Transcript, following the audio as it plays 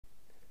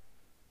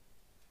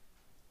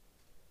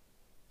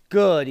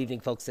Good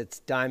evening, folks. It's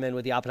Diamond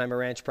with the Oppenheimer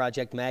Ranch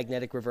Project,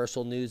 Magnetic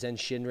Reversal News, and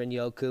Shinrin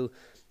Yoku,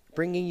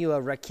 bringing you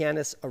a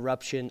Reykjanes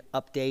eruption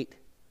update.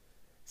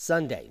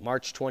 Sunday,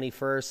 March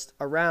 21st,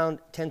 around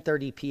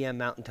 10:30 p.m.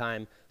 Mountain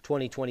Time,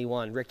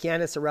 2021.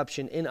 Reykjanes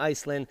eruption in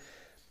Iceland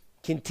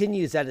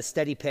continues at a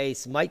steady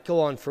pace, might go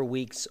on for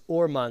weeks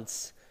or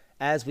months,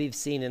 as we've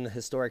seen in the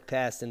historic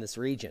past in this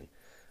region.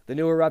 The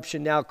new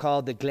eruption, now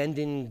called the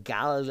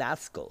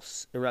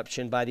Glendingalascos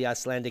eruption by the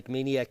Icelandic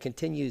media,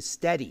 continues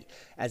steady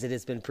as it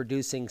has been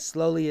producing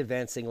slowly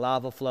advancing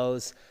lava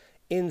flows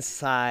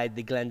inside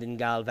the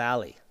Glendingal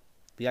Valley.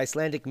 The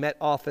Icelandic Met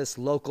Office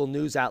local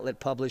news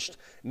outlet published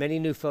many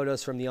new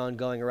photos from the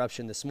ongoing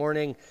eruption this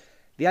morning.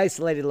 The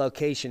isolated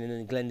location in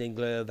the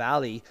Glendingal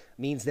Valley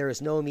means there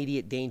is no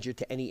immediate danger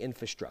to any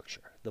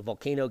infrastructure. The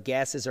volcano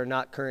gases are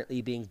not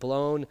currently being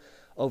blown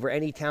over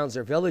any towns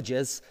or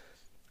villages,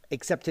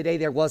 except today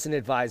there was an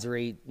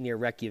advisory near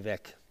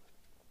Reykjavik.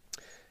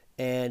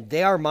 And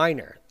they are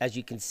minor, as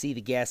you can see the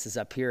gases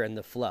up here in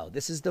the flow.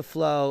 This is the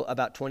flow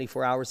about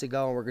 24 hours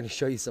ago, and we're going to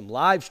show you some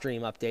live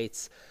stream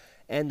updates.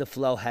 And the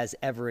flow has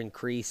ever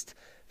increased,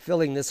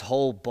 filling this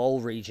whole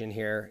bowl region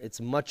here. It's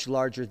much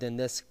larger than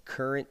this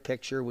current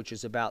picture, which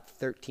is about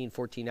 13,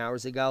 14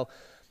 hours ago.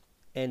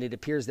 And it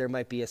appears there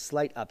might be a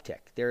slight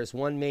uptick. There is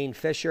one main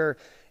fissure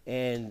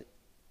and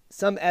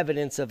some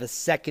evidence of a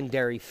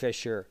secondary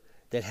fissure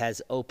that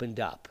has opened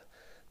up.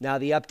 Now,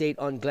 the update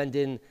on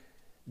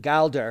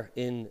Glendingaldur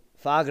in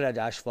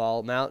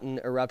Fagradalsfjall mountain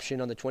eruption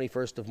on the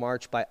 21st of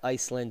March by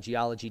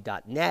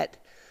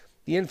IcelandGeology.net.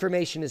 The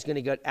information is going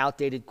to get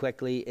outdated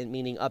quickly,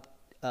 meaning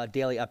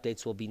daily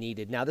updates will be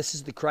needed. Now, this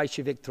is the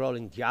Reykjavik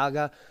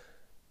Trollingjaga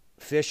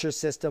fissure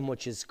system,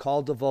 which is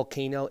called a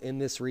volcano in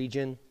this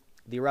region.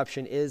 The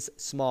eruption is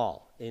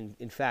small.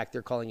 In fact,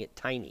 they're calling it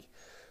tiny.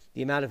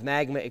 The amount of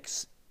magma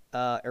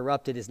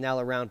erupted is now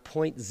around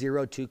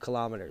 0.02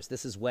 kilometers.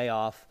 This is way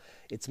off.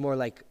 It's more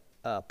like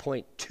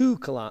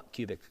 0.2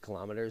 cubic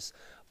kilometers,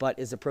 but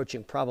is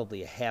approaching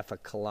probably a half a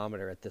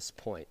kilometer at this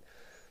point.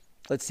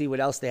 Let's see what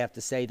else they have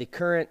to say. The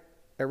current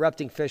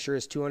erupting fissure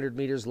is 200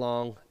 meters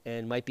long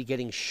and might be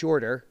getting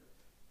shorter.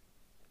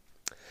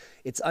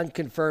 It's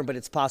unconfirmed, but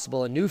it's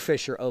possible a new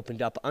fissure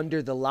opened up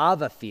under the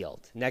lava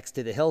field next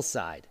to the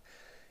hillside.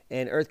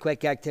 And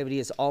earthquake activity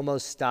is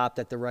almost stopped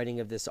at the writing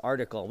of this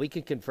article. We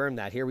can confirm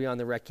that. Here we are on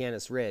the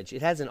Reykjanes Ridge.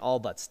 It hasn't all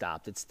but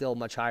stopped. It's still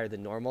much higher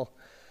than normal,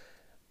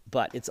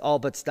 but it's all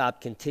but stopped,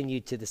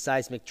 continued to the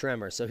seismic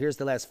tremor. So here's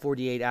the last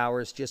 48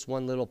 hours, just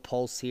one little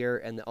pulse here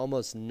and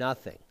almost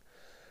nothing.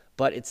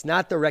 But it's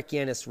not the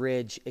Reykjanes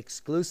Ridge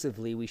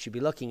exclusively we should be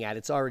looking at.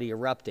 It's already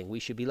erupting.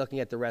 We should be looking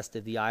at the rest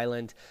of the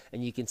island.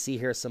 And you can see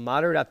here some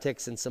moderate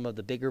upticks in some of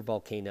the bigger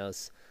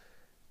volcanoes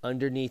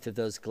underneath of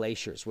those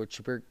glaciers, which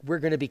we're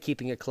going to be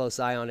keeping a close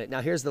eye on it. Now,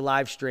 here's the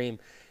live stream,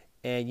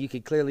 and you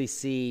can clearly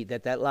see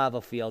that that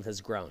lava field has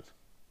grown.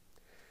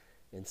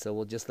 And so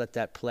we'll just let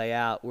that play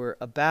out. We're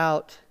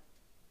about,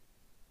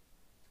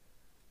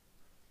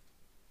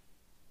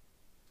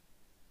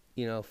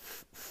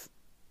 just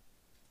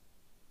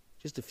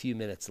a few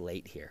minutes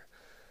late here.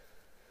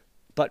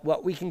 But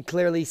what we can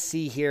clearly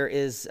see here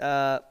is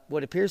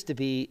what appears to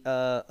be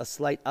a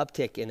slight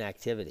uptick in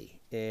activity.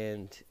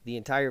 And the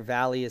entire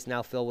valley is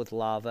now filled with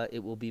lava.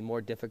 It will be more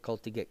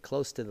difficult to get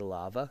close to the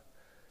lava.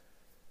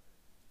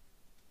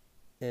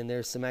 And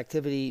there's some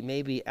activity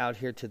maybe out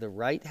here to the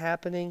right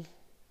happening.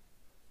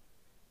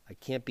 I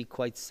can't be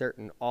quite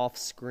certain off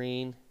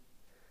screen.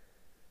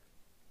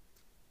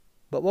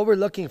 But what we're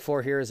looking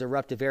for here is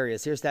eruptive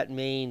areas. Here's that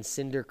main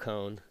cinder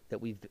cone that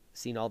we've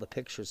seen all the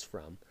pictures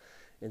from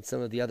and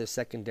some of the other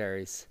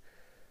secondaries.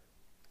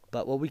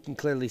 But what we can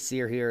clearly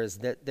see here is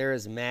that there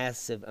is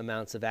massive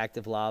amounts of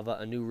active lava,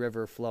 a new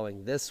river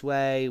flowing this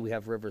way. We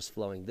have rivers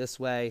flowing this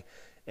way,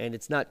 and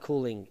it's not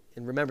cooling.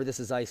 And remember, this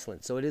is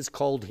Iceland, so it is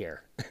cold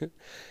here.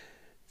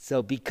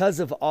 So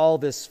because of all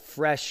this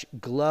fresh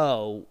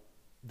glow,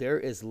 there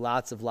is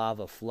lots of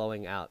lava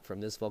flowing out from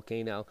this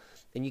volcano.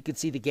 And you can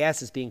see the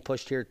gas is being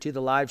pushed here to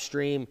the live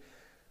stream.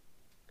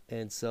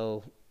 And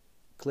so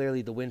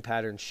clearly the wind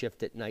patterns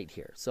shift at night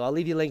here. So I'll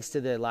leave you links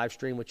to the live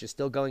stream, which is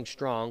still going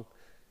strong.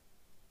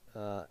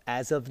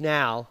 As of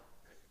now,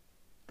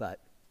 but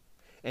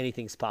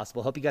anything's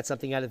possible. Hope you got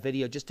something out of the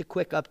video. Just a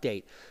quick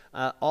update.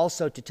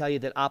 Also to tell you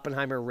that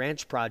Oppenheimer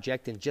Ranch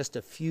Project in just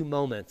a few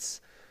moments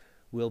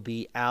will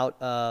be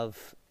out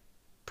of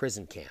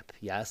prison camp.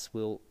 Yes,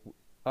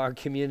 our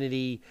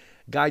community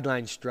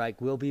guideline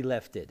strike will be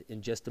lifted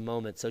in just a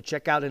moment. So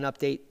check out an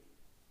update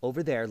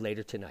over there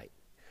later tonight.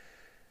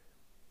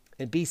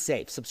 And be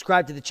safe.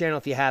 Subscribe to the channel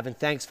if you haven't.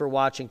 Thanks for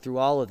watching through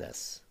all of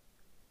this.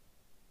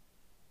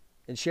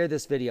 And share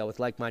this video with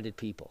like-minded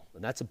people.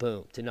 And that's a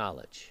boom to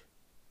knowledge.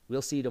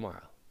 We'll see you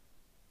tomorrow.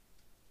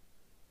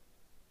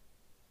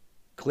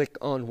 Click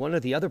on one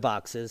of the other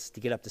boxes to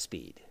get up to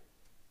speed.